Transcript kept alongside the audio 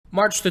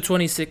March the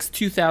 26th,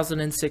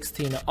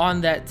 2016.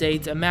 On that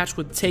date, a match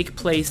would take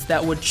place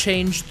that would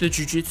change the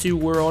jiu-jitsu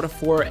world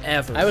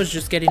forever. I was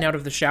just getting out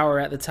of the shower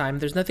at the time.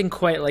 There's nothing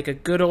quite like a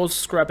good old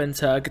scrub and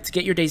tug to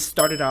get your day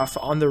started off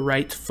on the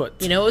right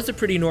foot. You know, it was a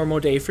pretty normal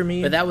day for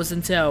me, but that was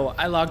until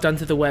I logged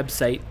onto the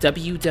website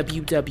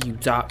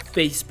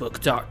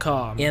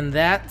www.facebook.com, and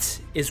that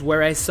is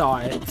where I saw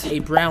it. A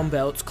brown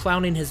belt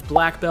clowning his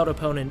black belt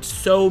opponent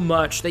so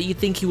much that you'd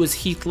think he was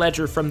Heath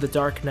Ledger from The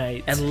Dark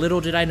Knight. And little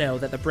did I know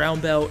that the brown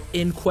belt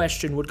in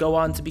question would go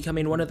on to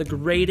becoming one of the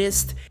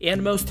greatest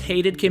and most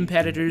hated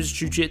competitors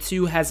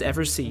Jiu-Jitsu has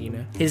ever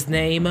seen. His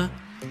name,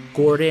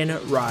 Gordon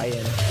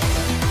Ryan.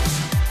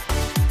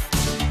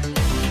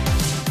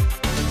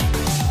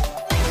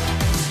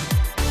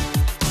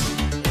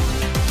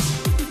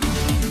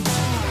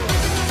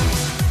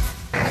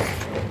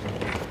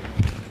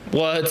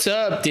 What's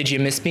up? Did you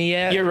miss me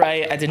yet? You're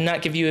right, I did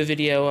not give you a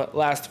video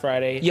last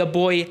Friday. Your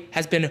boy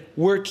has been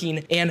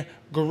working and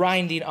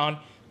grinding on...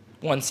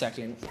 1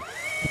 second.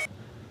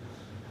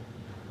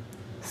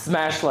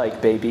 Smash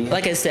like, baby.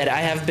 Like I said,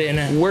 I have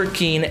been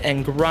working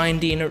and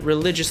grinding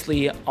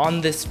religiously on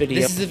this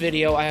video. This is a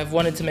video I have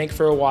wanted to make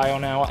for a while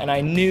now, and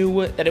I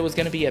knew that it was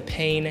gonna be a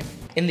pain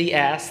in the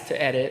ass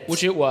to edit,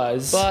 which it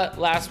was. But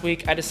last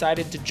week, I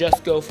decided to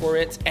just go for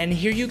it, and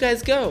here you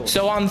guys go.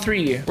 So on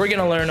 3, we're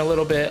gonna learn a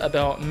little bit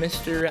about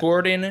Mr.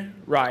 Gordon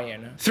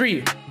Ryan.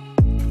 3.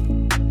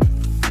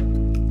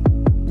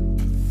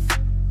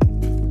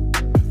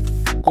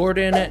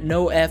 Gordon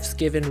No F's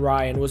Given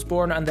Ryan was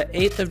born on the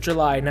 8th of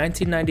July,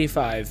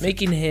 1995,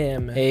 making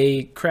him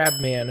a crab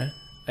man,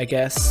 I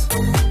guess.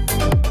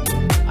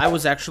 I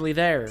was actually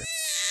there.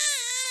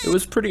 It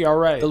was pretty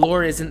alright. The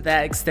lore isn't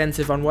that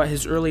extensive on what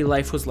his early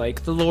life was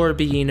like, the lore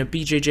being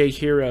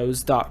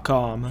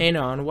bjjheroes.com. Hang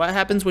on, what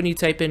happens when you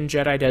type in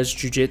Jedi does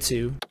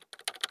Jiu-Jitsu?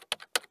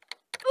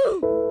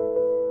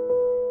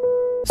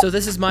 So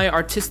this is my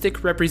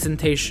artistic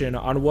representation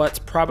on what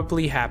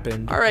probably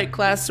happened. Alright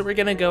class, so we're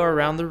gonna go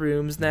around the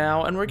rooms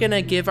now, and we're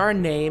gonna give our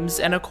names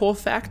and a cool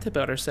fact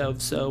about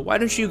ourselves. So why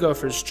don't you go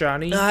first,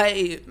 Johnny?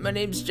 Hi, my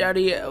name's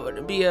Johnny. I want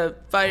to be a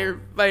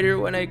firefighter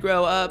when I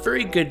grow up.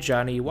 Very good,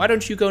 Johnny. Why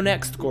don't you go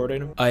next,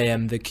 Gordon? I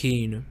am the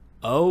king.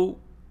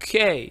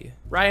 Okay.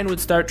 Ryan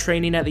would start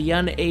training at the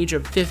young age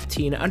of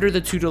 15 under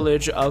the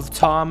tutelage of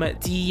Tom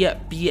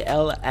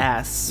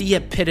DBLS, the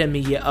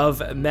epitome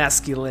of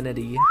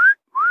masculinity.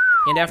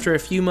 And after a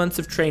few months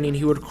of training,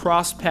 he would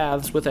cross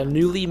paths with a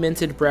newly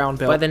minted brown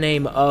belt by the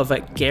name of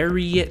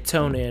Gary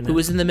Tonin, who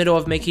was in the middle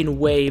of making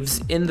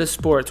waves in the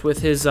sport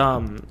with his,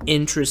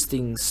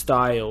 interesting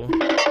style.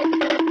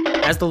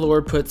 As the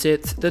lore puts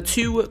it, the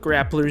two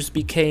grapplers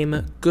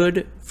became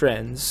good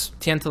friends.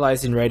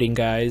 Tantalizing writing,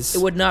 guys.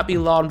 It would not be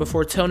long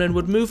before Tonin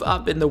would move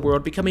up in the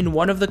world, becoming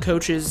one of the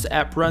coaches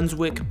at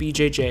Brunswick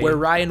BJJ, where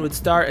Ryan would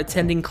start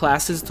attending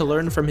classes to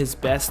learn from his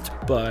best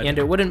bud. And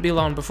it wouldn't be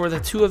long before the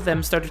two of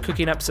them started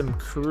cooking up some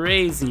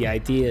crazy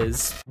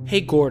ideas.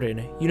 Hey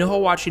Gordon, you know how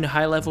watching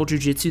high-level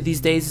jiu-jitsu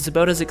these days is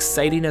about as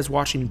exciting as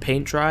watching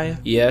paint dry?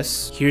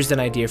 Yes. Here's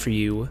an idea for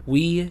you.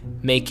 We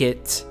make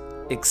it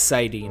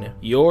exciting.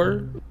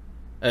 You're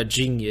a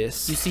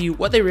genius. You see,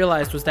 what they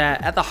realized was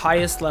that at the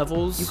highest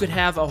levels, you could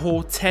have a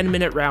whole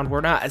 10-minute round where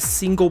not a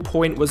single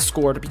point was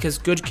scored because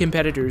good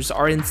competitors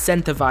are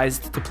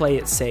incentivized to play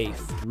it safe.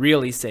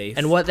 Really safe.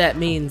 And what that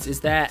means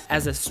is that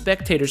as a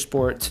spectator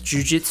sport,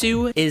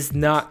 jiu-jitsu is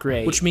not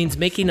great, which means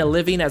making a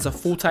living as a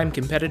full-time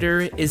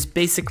competitor is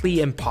basically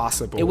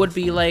impossible. It would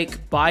be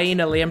like buying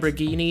a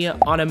Lamborghini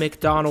on a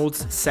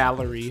McDonald's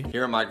salary.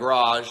 Here in my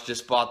garage,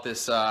 just bought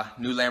this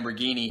new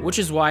Lamborghini. Which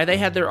is why they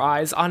had their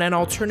eyes on an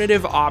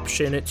alternative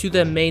option to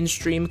the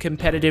mainstream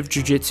competitive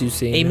jiu-jitsu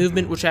scene, a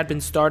movement which had been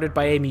started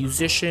by a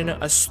musician,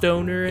 a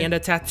stoner, and a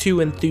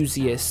tattoo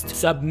enthusiast.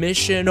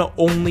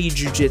 Submission-only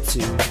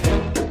jiu-jitsu.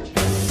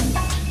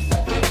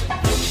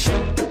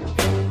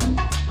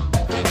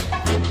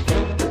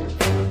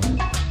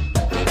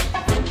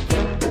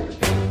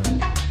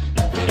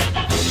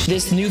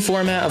 This new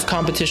format of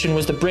competition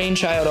was the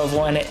brainchild of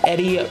one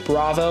Eddie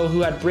Bravo, who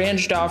had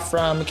branched off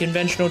from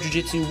conventional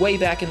jiu-jitsu way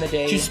back in the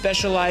day to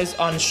specialize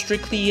on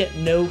strictly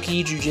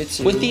no-gi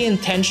jiu-jitsu, with the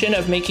intention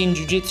of making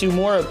jiu-jitsu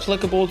more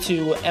applicable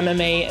to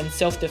MMA and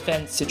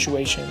self-defense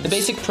situations. The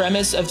basic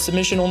premise of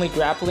submission-only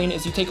grappling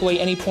is you take away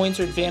any points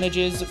or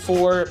advantages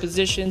for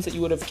positions that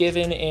you would have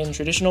given in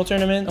traditional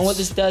tournaments, and what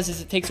this does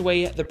is it takes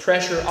away the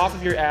pressure off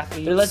of your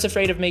athlete. They're less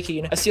afraid of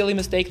making a silly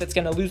mistake that's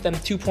going to lose them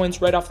 2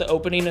 points right off the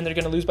opening, and they're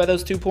going to lose by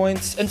those 2 points.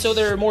 And so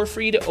they're more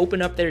free to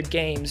open up their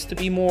games, to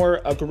be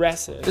more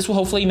aggressive. This will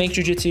hopefully make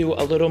jiu-jitsu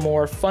a little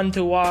more fun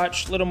to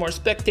watch, a little more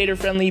spectator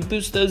friendly,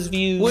 boost those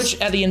views,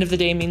 which at the end of the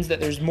day means that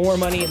there's more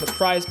money in the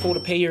prize pool to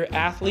pay your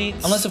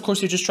athletes. Unless of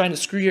course you're just trying to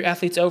screw your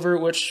athletes over,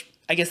 which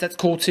I guess that's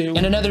cool too.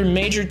 And another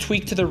major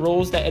tweak to the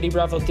rules that Eddie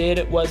Bravo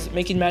did was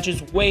making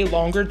matches way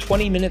longer,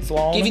 20 minutes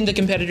long, giving the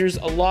competitors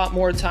a lot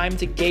more time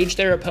to gauge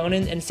their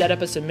opponent and set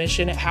up a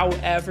submission.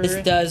 However,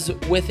 this does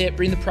with it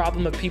bring the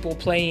problem of people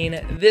playing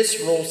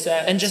this rule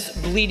set and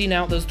just bleeding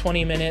out those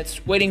 20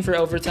 minutes, waiting for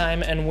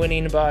overtime and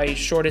winning by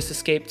shortest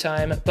escape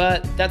time.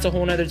 But that's a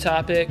whole nother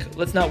topic.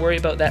 Let's not worry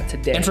about that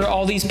today. And for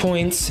all these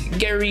points,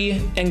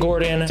 Gary and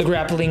Gordon, the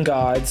grappling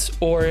gods,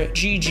 or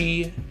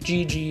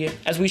GG,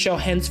 as we shall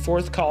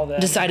henceforth call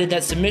them, decided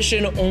that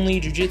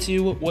submission-only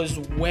jiu-jitsu was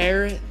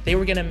where they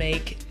were gonna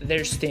make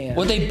their stand.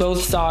 What they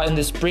both saw in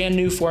this brand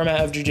new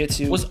format of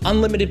jiu-jitsu was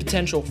unlimited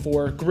potential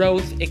for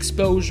growth,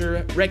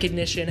 exposure,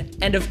 recognition,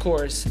 and of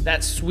course,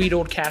 that sweet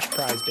old cash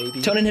prize,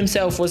 baby. Tonin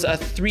himself was a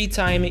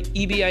 3-time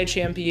EBI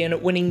champion,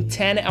 winning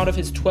 10 out of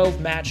his 12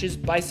 matches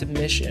by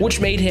submission,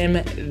 which made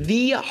him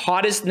the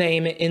hottest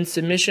name in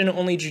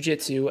submission-only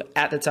jiu-jitsu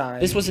at the time.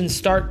 This was in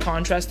stark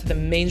contrast to the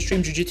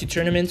mainstream jiu-jitsu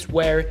tournaments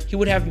where he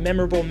would have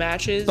memorable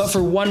matches, but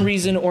for one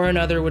reason or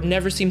another would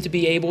never seem to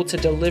be able to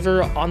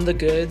deliver on the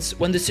goods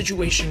when the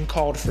situation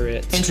called for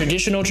it. In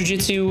traditional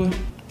jiu-jitsu,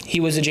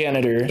 he was a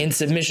janitor. In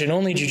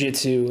submission-only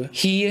jiu-jitsu,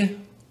 he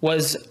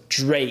was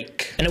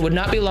Drake. And it would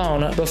not be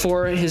long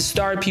before his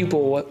star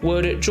pupil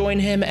would join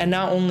him and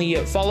not only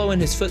follow in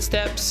his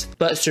footsteps,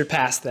 but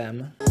surpass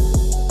them.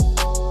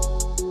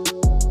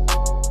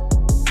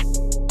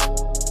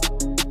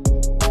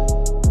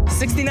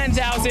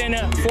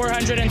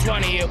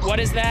 $69,420. What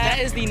is that? That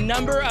is the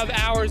number of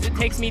hours it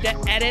takes me to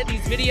edit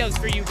these videos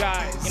for you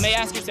guys. You may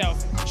ask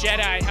yourself,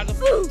 Jedi, how the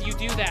f do you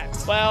do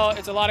that? Well,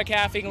 it's a lot of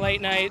caffeine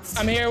late nights.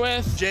 I'm here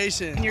with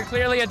Jason. And you're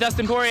clearly a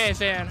Dustin Poirier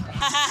fan.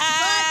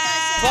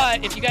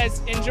 But if you guys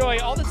enjoy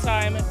all the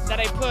time that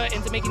I put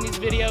into making these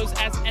videos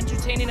as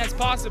entertaining as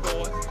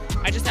possible,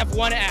 I just have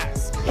one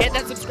ask. Hit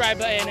that subscribe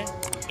button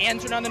and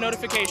turn on the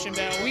notification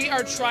bell. We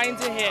are trying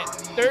to hit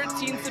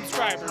 13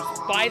 subscribers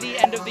by the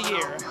end of the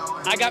year.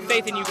 I got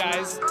faith in you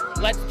guys.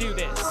 Let's do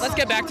this. Let's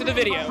get back to the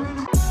video.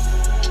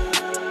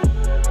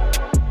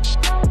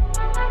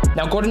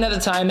 Now, Gordon at the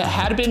time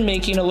had been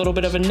making a little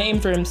bit of a name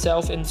for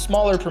himself in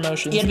smaller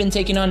promotions. He had been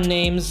taking on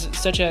names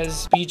such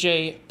as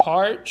BJ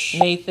Parch,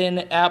 Nathan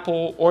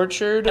Apple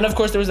Orchard, and of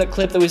course there was that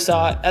clip that we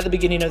saw at the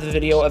beginning of the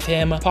video of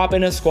him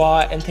popping a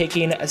squat and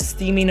taking a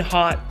steaming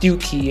hot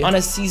dookie on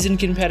a seasoned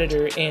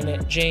competitor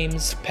in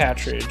James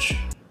Patridge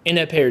in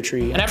a pear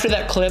tree. And after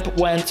that clip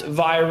went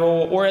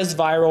viral, or as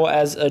viral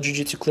as a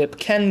jiu-jitsu clip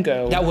can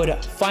go, that would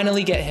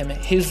finally get him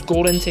his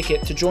golden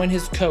ticket to join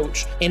his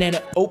coach in an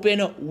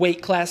open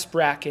weight class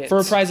bracket for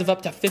a prize of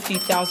up to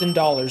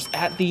 $50,000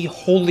 at the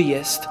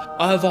holiest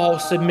of all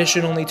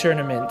submission-only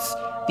tournaments,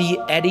 the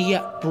Eddie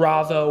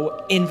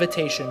Bravo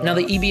Invitation. Now,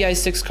 the EBI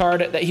 6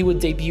 card that he would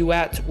debut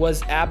at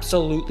was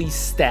absolutely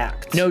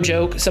stacked. No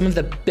joke, some of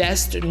the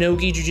best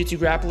no-gi jiu-jitsu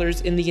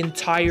grapplers in the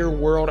entire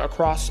world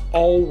across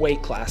all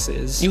weight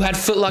classes. You had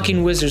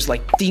footlocking wizards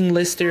like Dean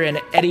Lister and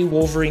Eddie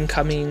Wolverine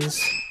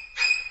Cummings,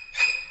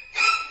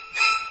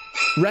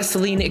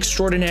 wrestling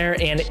extraordinaire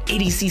and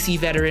ADCC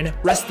veteran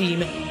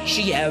Rustim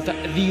Shiev,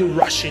 the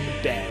Russian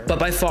Bear. But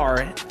by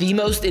far, the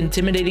most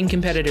intimidating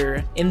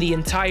competitor in the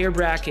entire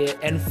bracket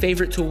and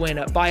favorite to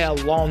win by a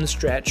long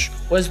stretch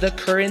was the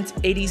current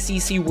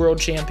ADCC world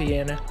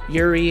champion,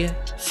 Yuri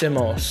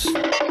Simos.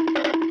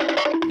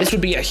 This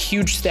would be a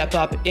huge step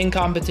up in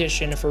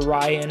competition for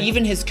Ryan.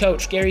 Even his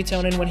coach, Gary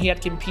Tonin, when he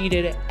had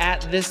competed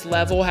at this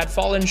level, had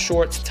fallen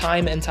short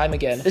time and time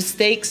again. The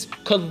stakes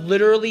could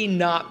literally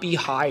not be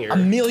higher.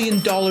 $1 million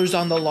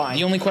on the line.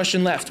 The only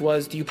question left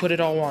was, do you put it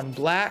all on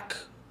black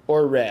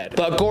or red?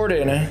 But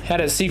Gordon had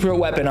a secret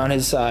weapon on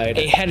his side,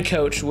 a head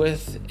coach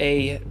with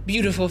a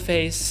beautiful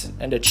face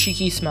and a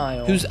cheeky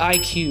smile, whose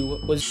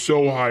IQ was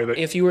so high that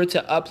if you were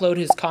to upload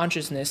his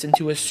consciousness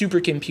into a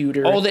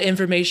supercomputer, all the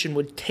information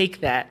would take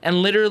that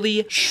and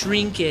literally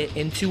shrink it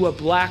into a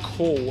black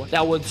hole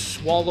that would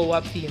swallow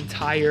up the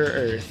entire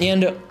earth.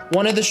 And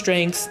one of the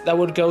strengths that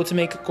would go to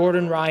make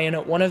Gordon Ryan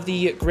one of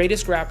the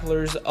greatest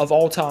grapplers of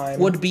all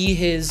time would be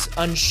his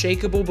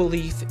unshakable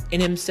belief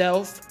in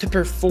himself to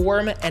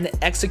perform and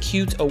execute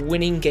a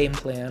winning game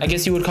plan. I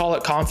guess you would call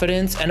it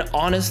confidence, and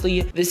honestly,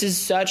 this is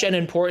such an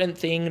important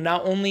thing,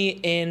 not only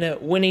in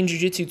winning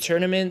jiu-jitsu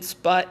tournaments,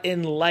 but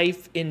in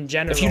life in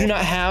general. If you do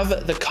not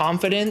have the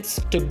confidence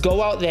to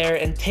go out there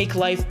and take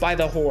life by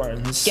the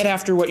horns, get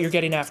after what you're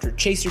getting after,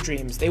 chase your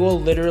dreams, they will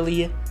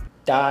literally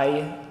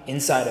die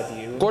inside of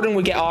you. Gordon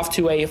would get off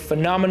to a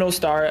phenomenal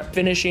start,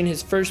 finishing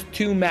his first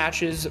 2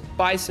 matches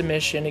by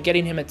submission and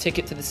getting him a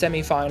ticket to the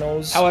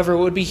semifinals. However, it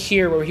would be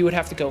here where he would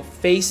have to go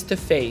face to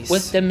face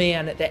with the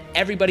man that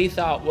everybody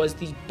thought was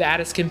the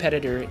baddest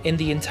competitor in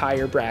the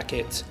entire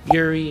bracket,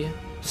 Yuri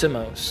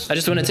Samos. I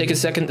just want to take a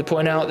second to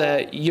point out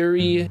that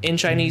Yuri in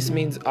Chinese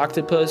means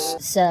octopus.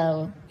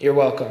 So, you're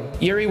welcome.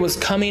 Yuri was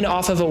coming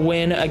off of a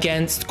win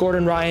against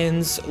Gordon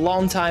Ryan's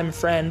longtime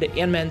friend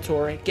and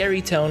mentor,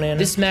 Gary Tonin.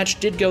 This match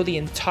did go the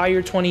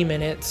entire 20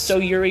 minutes, so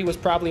Yuri was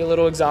probably a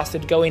little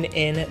exhausted going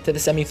into the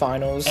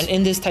semifinals. And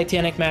in this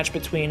titanic match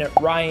between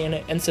Ryan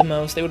and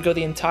Samos, they would go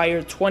the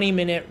entire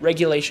 20-minute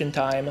regulation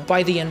time.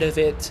 By the end of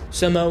it,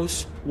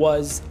 Samos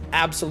was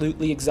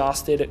absolutely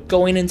exhausted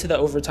going into the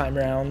overtime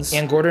rounds,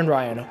 and Gordon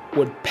Ryan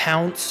would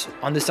pounce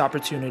on this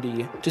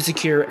opportunity to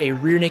secure a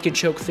rear naked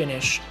choke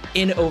finish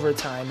in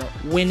overtime,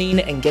 winning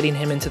and getting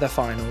him into the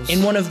finals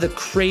in one of the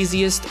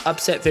craziest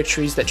upset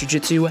victories that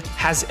Jiu-Jitsu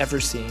has ever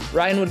seen.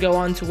 Ryan would go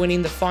on to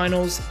winning the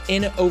finals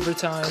in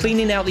overtime,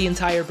 cleaning out the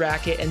entire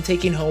bracket and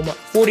taking home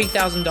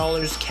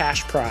 $40,000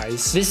 cash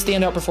prize. This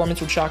standout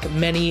performance would shock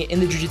many in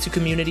the Jiu-Jitsu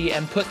community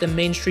and put the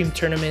mainstream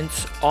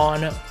tournaments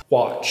on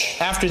watch.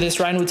 After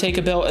this, Ryan would take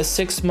about a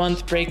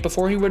 6-month break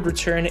before he would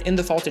return in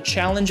the fall to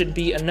challenge and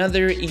be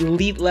another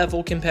elite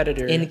level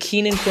competitor in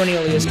Keenan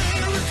Cornelius,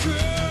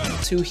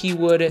 who he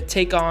would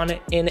take on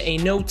in a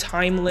no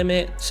time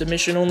limit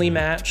submission only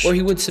match, where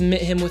he would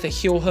submit him with a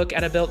heel hook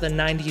at about the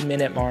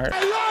 90-minute mark.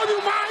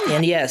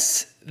 And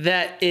yes,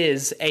 that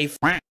is a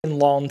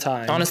long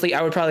time. Honestly,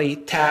 I would probably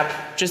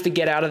tap just to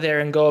get out of there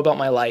and go about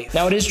my life.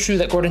 Now, it is true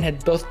that Gordon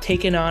had both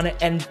taken on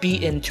and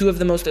beaten two of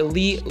the most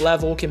elite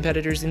level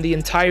competitors in the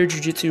entire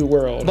Jiu-Jitsu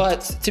world.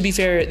 But to be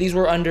fair, these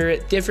were under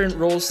different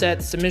rule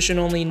sets, submission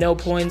only, no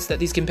points that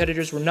these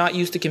competitors were not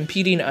used to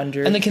competing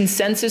under. And the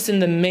consensus in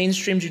the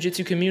mainstream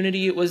Jiu-Jitsu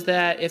community was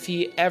that if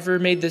he ever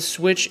made the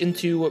switch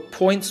into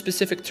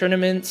point-specific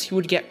tournaments, he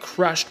would get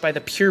crushed by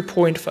the pure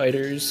point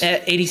fighters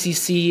at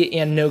ADCC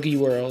and Nogi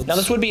World. Now,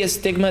 this would be a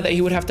stigma that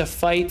he would have to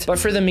fight, but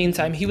for the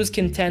meantime, he was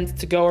content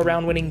to go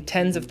around winning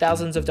tens of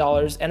thousands of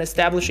dollars and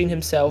establishing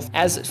himself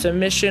as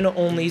submission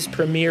only's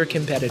premier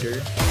competitor.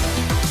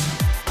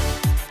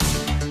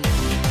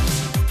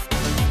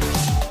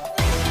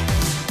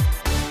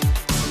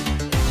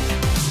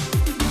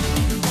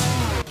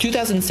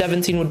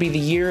 2017 would be the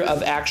year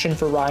of action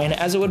for Ryan,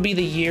 as it would be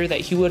the year that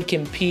he would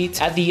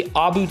compete at the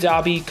Abu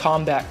Dhabi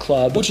Combat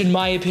Club, which in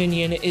my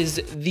opinion is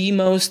the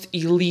most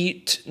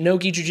elite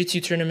Nogi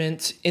Jiu-Jitsu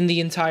tournament in the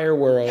entire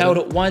world.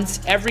 Held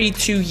once every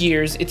 2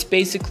 years, it's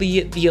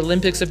basically the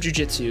Olympics of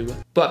Jiu-Jitsu,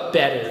 but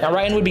better. Now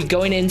Ryan would be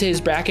going into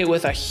his bracket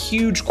with a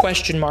huge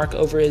question mark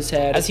over his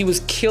head, as he was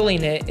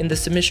killing it in the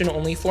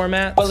submission-only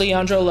format, but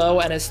Leandro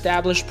Lo, an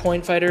established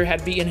point fighter,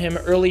 had beaten him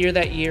earlier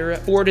that year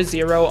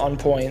 4-0 on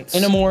points,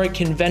 in a more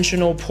conventional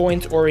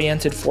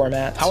point-oriented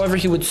format. However,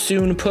 he would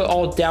soon put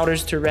all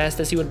doubters to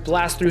rest as he would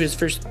blast through his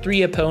first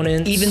 3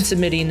 opponents, even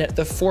submitting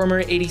the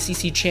former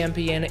ADCC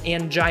champion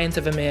and giant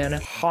of a man,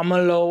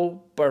 Hamalo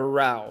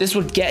Barao. This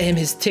would get him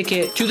his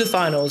ticket to the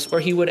finals,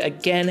 where he would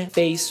again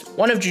face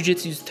one of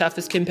Jiu-Jitsu's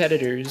toughest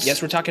competitors.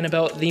 Yes, we're talking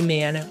about the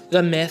man,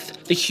 the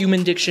myth, the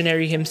human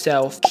dictionary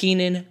himself,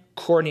 Keenan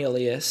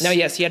Cornelius. Now,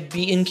 yes, he had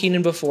beaten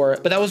Keenan before,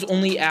 but that was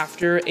only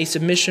after a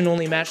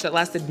submission-only match that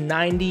lasted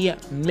 90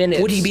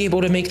 minutes. Would he be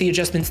able to make the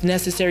adjustments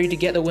necessary to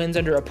get the wins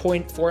under a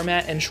point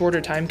format and shorter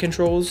time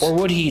controls? Or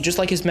would he, just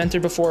like his mentor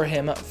before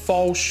him,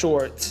 fall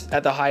short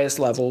at the highest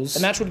levels?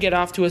 The match would get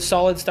off to a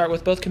solid start,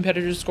 with both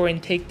competitors scoring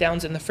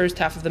takedowns in the first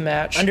half of the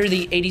match. Under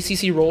the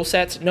ADCC rule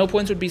sets, no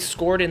points would be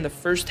scored in the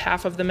first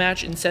half of the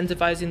match,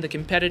 incentivizing the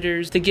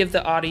competitors to give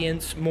the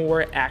audience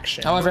more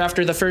action. However,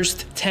 after the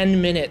first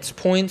 10 minutes,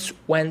 points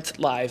went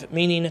live,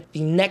 meaning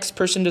the next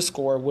person to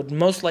score would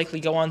most likely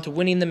go on to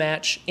winning the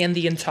match and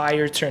the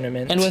entire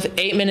tournament. And with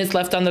 8 minutes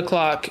left on the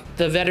clock,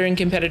 the veteran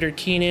competitor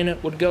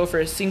Keenan would go for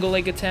a single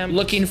leg attempt,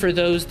 looking for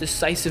those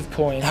decisive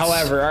points.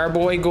 However, our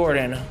boy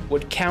Gordon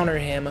would counter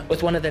him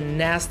with one of the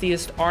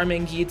nastiest arm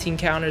and guillotine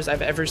counters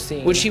I've ever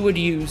seen, which he would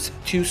use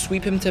to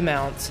sweep him to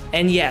mount,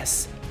 and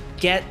yes,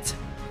 get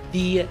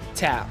the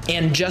tap.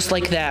 And just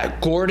like that,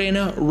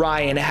 Gordon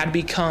Ryan had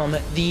become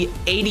the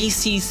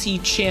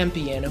ADCC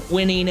champion,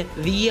 winning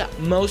the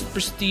most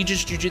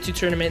prestigious jiu-jitsu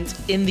tournament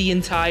in the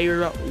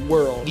entire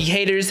world. The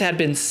haters had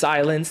been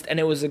silenced,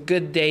 and it was a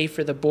good day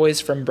for the boys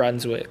from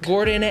Brunswick.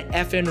 Gordon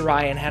effin'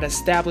 Ryan had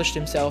established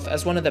himself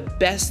as one of the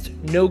best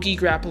no-gi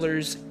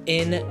grapplers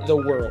in the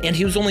world, and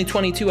he was only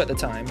 22 at the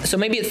time. So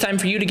maybe it's time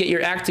for you to get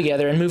your act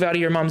together and move out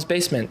of your mom's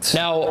basement.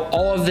 Now,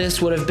 all of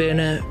this would have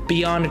been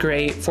beyond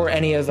great for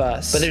any of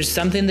us, but there's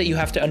something that you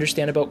have to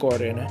understand about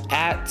Gordon.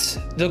 At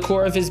the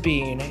core of his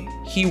being,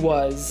 he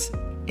was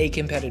a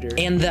competitor,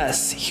 and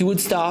thus he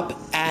would stop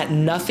at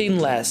nothing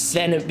less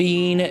than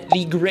being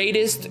the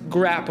greatest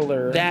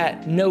grappler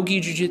that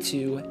Nogi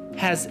Jiu-Jitsu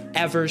has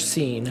ever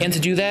seen. And to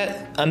do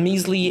that, a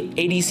measly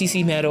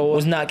ADCC medal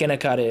was not gonna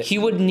cut it. He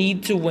would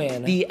need to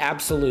win the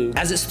absolute.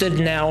 As it stood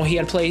now, he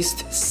had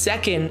placed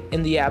second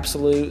in the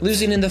absolute,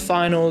 losing in the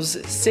finals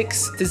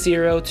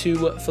 6-0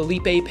 to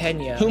Felipe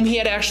Pena, whom he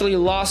had actually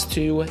lost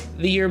to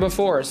the year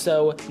before.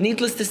 So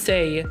needless to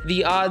say,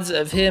 the odds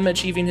of him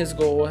achieving his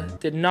goal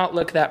did not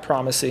look that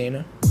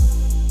promising.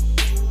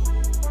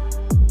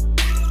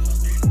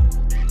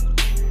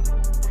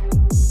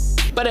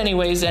 But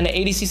anyways, an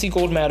ADCC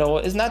gold medal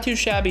is not too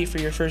shabby for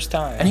your first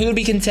time. And he would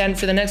be content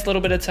for the next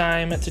little bit of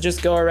time to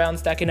just go around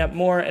stacking up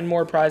more and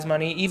more prize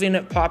money,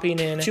 even popping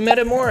in to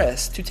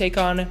Metamoris to take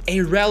on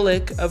a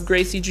relic of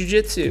Gracie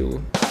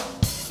Jiu-Jitsu.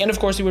 And of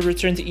course, he would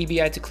return to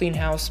EBI to clean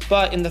house,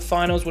 but in the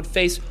finals would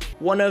face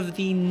one of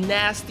the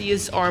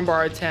nastiest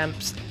armbar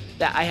attempts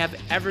that I have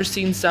ever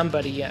seen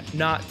somebody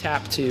not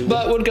tap to,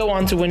 but would go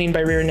on to winning by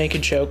rear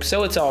naked choke,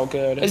 so it's all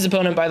good. His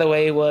opponent, by the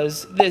way,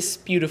 was this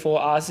beautiful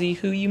Aussie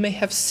who you may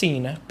have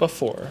seen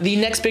before. The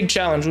next big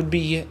challenge would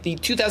be the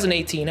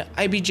 2018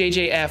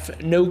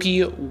 IBJJF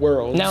Nogi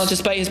Worlds. Now,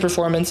 despite his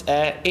performance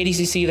at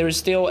ADCC, there was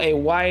still a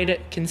wide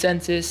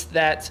consensus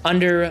that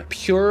under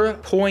pure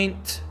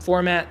point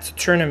format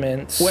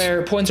tournaments,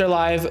 where points are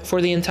live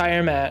for the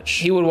entire match,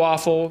 he would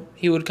waffle,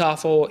 he would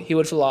coffle, he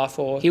would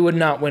falafel, he would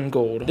not win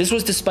gold. This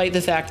was despite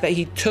the fact that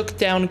he took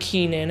down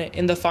Keenan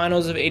in the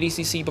finals of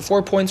ADCC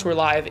before points were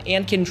live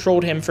and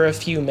controlled him for a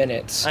few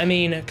minutes. I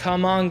mean,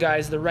 come on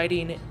guys, the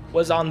writing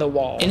was on the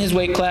wall. In his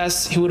weight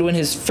class, he would win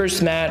his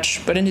first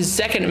match, but in his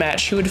second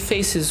match, he would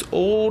face his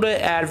old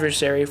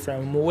adversary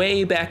from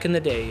way back in the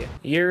day,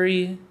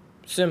 Yuri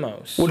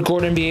Simos. Would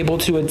Gordon be able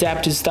to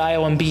adapt his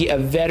style and be a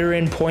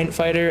veteran point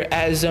fighter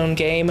at his own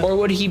game? Or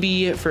would he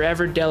be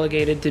forever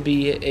delegated to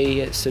be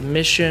a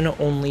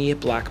submission-only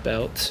black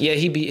belt? Yeah,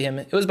 he beat him.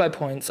 It was by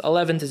points,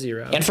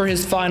 11-0. And for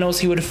his finals,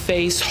 he would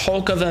face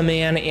Hulk of a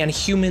Man and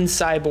human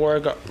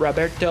cyborg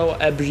Roberto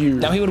Abreu.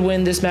 Now, he would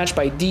win this match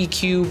by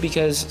DQ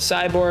because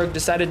Cyborg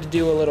decided to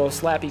do a little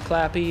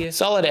slappy-clappy.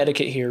 Solid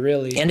etiquette here,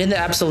 really. And in the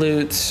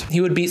absolutes,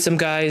 he would beat some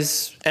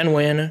guys and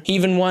win. He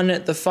even won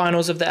the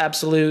finals of the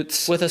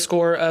absolutes with a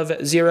score of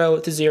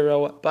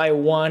 0-0 by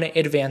 1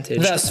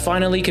 advantage, thus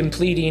finally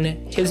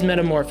completing his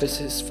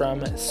metamorphosis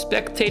from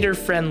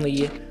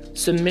spectator-friendly,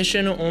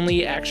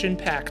 submission-only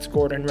action-packed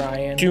Gordon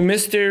Ryan to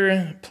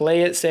Mr.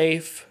 Play It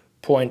Safe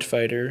point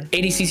fighter.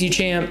 ADCC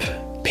champ,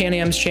 Pan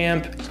Am's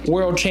champ,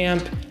 world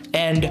champ,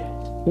 and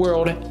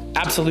world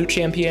absolute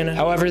champion.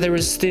 However, there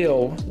was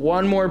still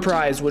one more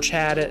prize which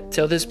had,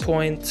 till this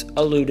point,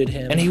 eluded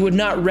him. And he would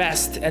not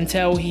rest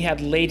until he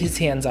had laid his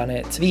hands on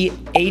it. The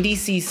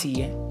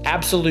ADCC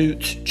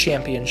Absolute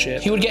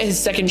Championship. He would get his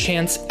second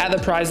chance at the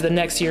prize the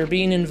next year,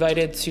 being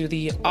invited to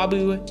the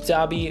Abu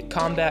Dhabi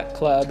Combat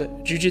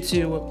Club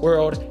Jiu-Jitsu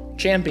World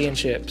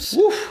Championships.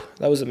 Woo,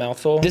 that was a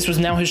mouthful. This was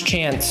now his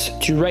chance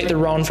to right the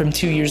wrong from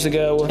 2 years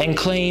ago and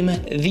claim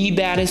the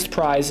baddest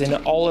prize in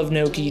all of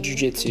Nogi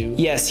Jiu-Jitsu.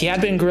 Yes, he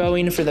had been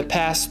growing for the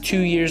past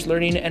 2 years,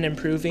 learning and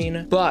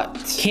improving, but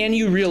can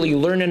you really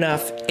learn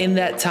enough in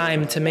that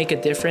time to make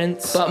a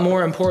difference? But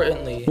more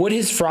importantly, would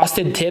his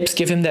frosted tips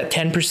give him that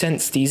 10%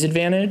 steez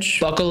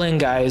advantage? Buckle in,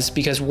 guys,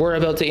 because we're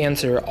about to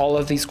answer all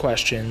of these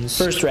questions.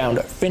 First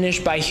round, finish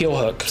by heel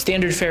hook.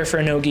 Standard fare for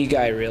a Nogi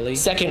guy, really.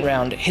 Second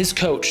round, his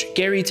coach,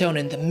 Gary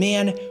Tonin, the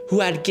man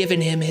who had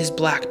given him his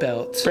black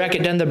belt.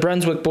 Bracket done the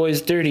Brunswick boys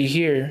dirty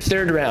here.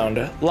 Third round,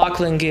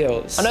 Lachlan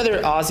Gills,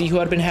 another Aussie who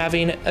had been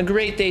having a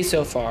great day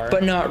so far,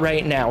 but not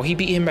right now. He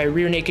beat him by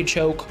rear naked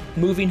choke,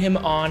 moving him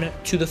on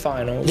to the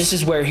finals. This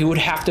is where he would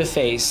have to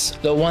face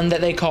the one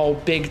that they call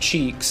Big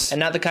Cheeks, and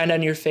not the kind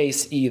on your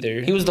face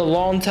either. He was the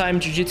longtime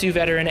Jiu-Jitsu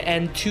veteran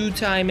and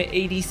two-time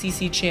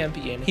ADCC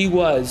champion. He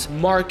was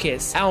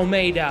Marcus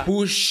Almeida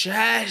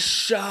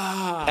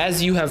Buchecha.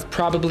 As you have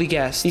probably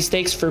guessed, the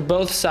stakes for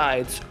both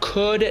sides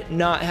could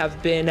not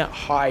have been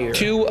higher.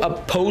 Two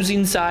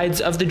opposing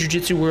sides of the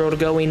Jiu-Jitsu world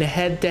going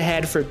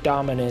head-to-head for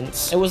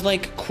dominance. It was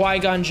like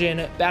Qui-Gon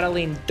Jinn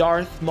battling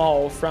Darth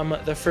Maul from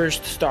the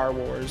first Star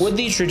Wars. Would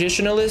the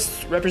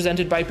traditionalists,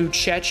 represented by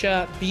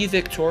Buchecha, be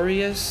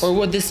victorious? Or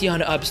would this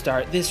young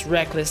upstart, this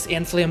reckless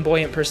and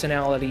flamboyant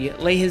personality,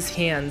 lay his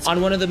hands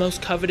on one of the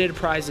most coveted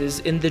prizes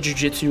in the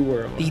Jiu-Jitsu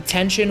world? The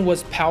tension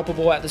was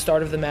palpable at the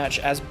start of the match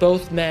as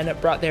both men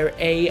brought their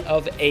A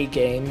of A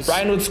games.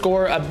 Ryan would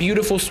score a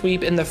beautiful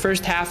sweep in the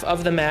first half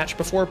of the match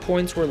before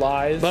points were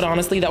live, but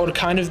honestly that would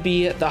kind of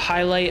be the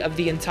highlight of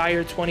the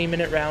entire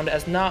 20-minute round,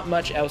 as not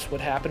much else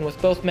would happen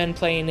with both men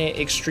playing it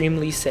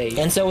extremely safe.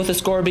 And so with the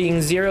score being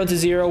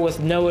 0-0 with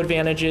no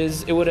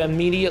advantages, it would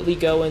immediately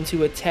go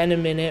into a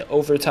 10-minute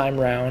overtime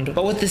round.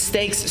 But with the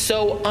stakes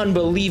so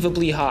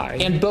unbelievably high,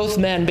 and both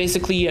men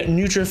basically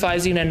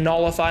neutralizing and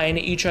nullifying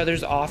each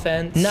other's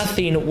offense,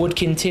 nothing would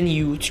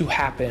continue to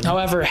happen.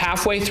 However,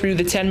 halfway through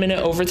the 10-minute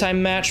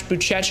overtime match,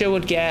 Buchecha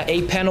would get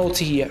a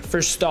penalty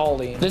for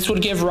stalling. This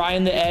would give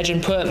Ryan the edge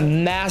and put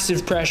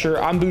massive pressure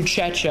on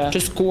Buchecha to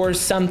score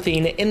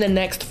something in the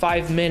next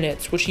 5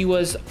 minutes, which he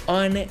was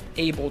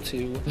unable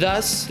to,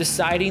 thus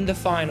deciding the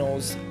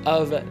finals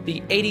of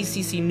the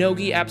ADCC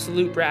Nogi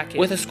Absolute bracket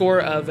with a score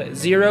of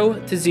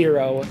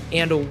 0-0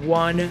 and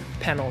 1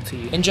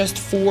 penalty. In just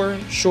 4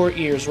 short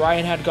years,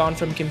 Ryan had gone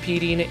from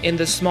competing in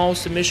the small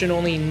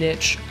submission-only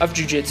niche of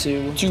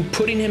Jiu-Jitsu to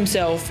putting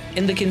himself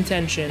in the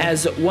contention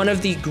as one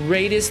of the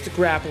greatest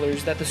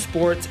grapplers that the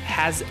sport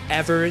has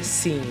ever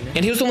seen.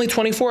 And he was only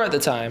 24 at the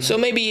time, so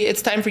maybe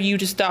it's time for you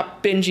to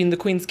stop binging The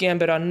Queen's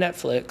Gambit on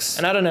Netflix,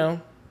 and I don't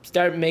know,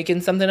 start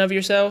making something of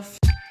yourself.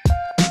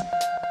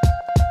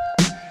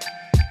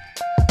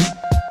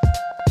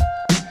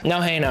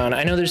 Now hang on,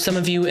 I know there's some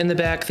of you in the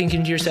back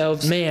thinking to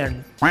yourselves,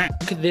 man,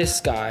 look at this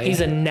guy.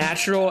 He's a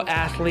natural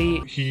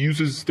athlete. He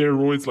uses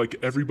steroids like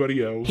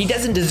everybody else. He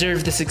doesn't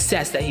deserve the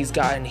success that he's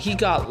gotten. He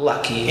got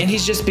lucky, and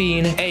he's just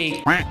being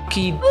a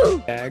key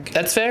bag.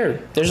 That's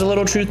fair. There's a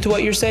little truth to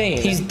what you're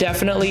saying. He's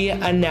definitely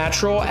a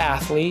natural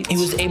athlete. He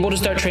was able to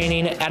start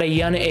training at a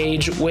young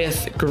age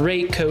with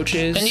great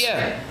coaches. And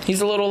yeah,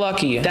 he's a little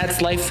lucky.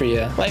 That's life for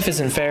you. Life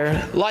isn't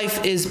fair.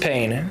 Life is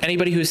pain.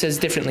 Anybody who says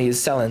differently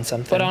is selling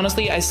something. But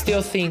honestly, I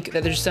still think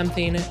that there's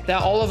something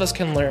that all of us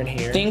can learn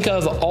here. Think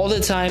of all the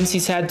times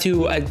he's had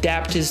to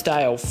adapt his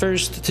style.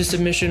 First to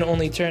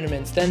submission-only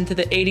tournaments, then to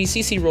the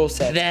ADCC rule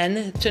set,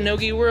 then to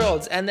Nogi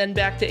Worlds, and then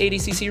back to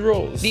ADCC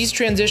rules. These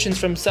transitions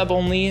from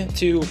sub-only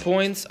to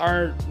points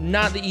are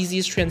not the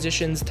easiest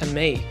transitions to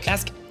make.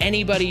 Ask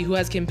anybody who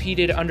has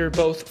competed under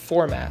both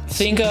formats.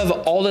 Think of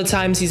all the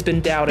times he's been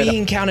doubted,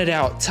 being counted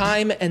out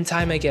time and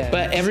time again,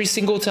 but every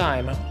single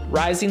time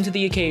rising to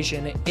the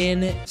occasion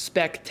in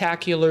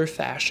spectacular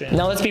fashion.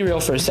 Now let's be real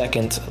for a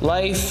second.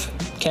 Life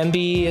can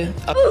be a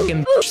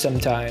fucking bitch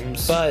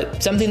sometimes,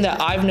 but something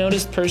that I've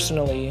noticed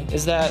personally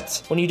is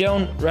that when you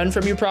don't run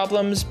from your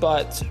problems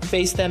but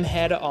face them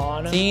head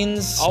on,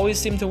 things always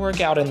seem to work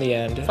out in the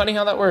end. Funny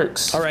how that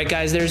works. All right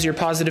guys, there's your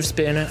positive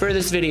spin for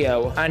this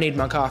video. I need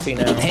my coffee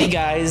now. Hey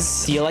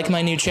guys, do you like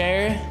my new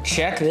chair?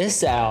 Check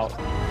this out.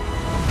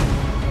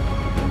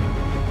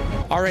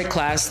 All right,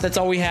 class, that's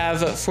all we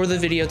have for the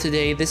video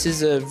today. This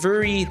is a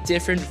very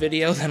different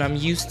video than I'm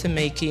used to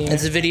making.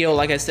 It's a video,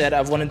 like I said,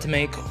 I've wanted to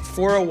make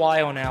for a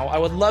while now. I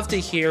would love to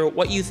hear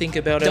what you think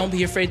about it. Don't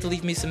be afraid to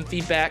leave me some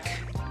feedback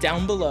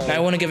down below. And I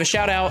want to give a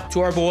shout out to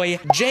our boy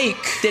Jake.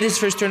 Did his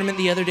first tournament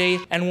the other day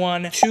and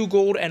won 2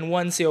 gold and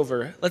 1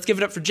 silver. Let's give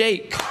it up for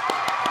Jake.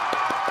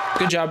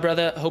 Good job,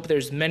 brother. Hope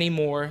there's many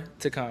more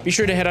to come. Be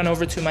sure to head on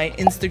over to my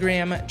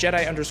Instagram,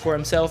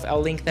 Jedi_himself.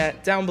 I'll link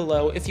that down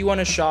below if you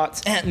want a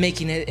shot at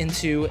making it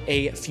into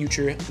a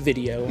future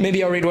video.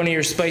 Maybe I'll read one of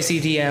your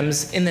spicy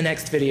DMs in the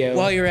next video.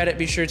 While you're at it,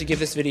 be sure to give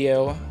this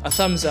video a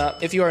thumbs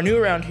up. If you are new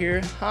around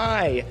here,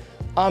 hi.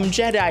 I'm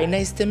Jedi,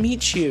 nice to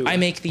meet you. I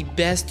make the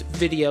best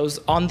videos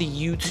on the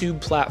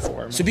YouTube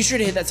platform. So be sure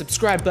to hit that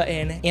subscribe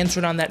button and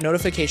turn on that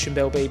notification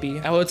bell, baby.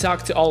 I will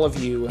talk to all of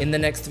you in the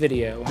next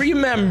video.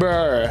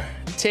 Remember,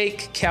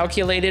 take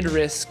calculated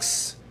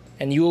risks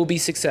and you will be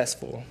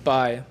successful.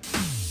 Bye.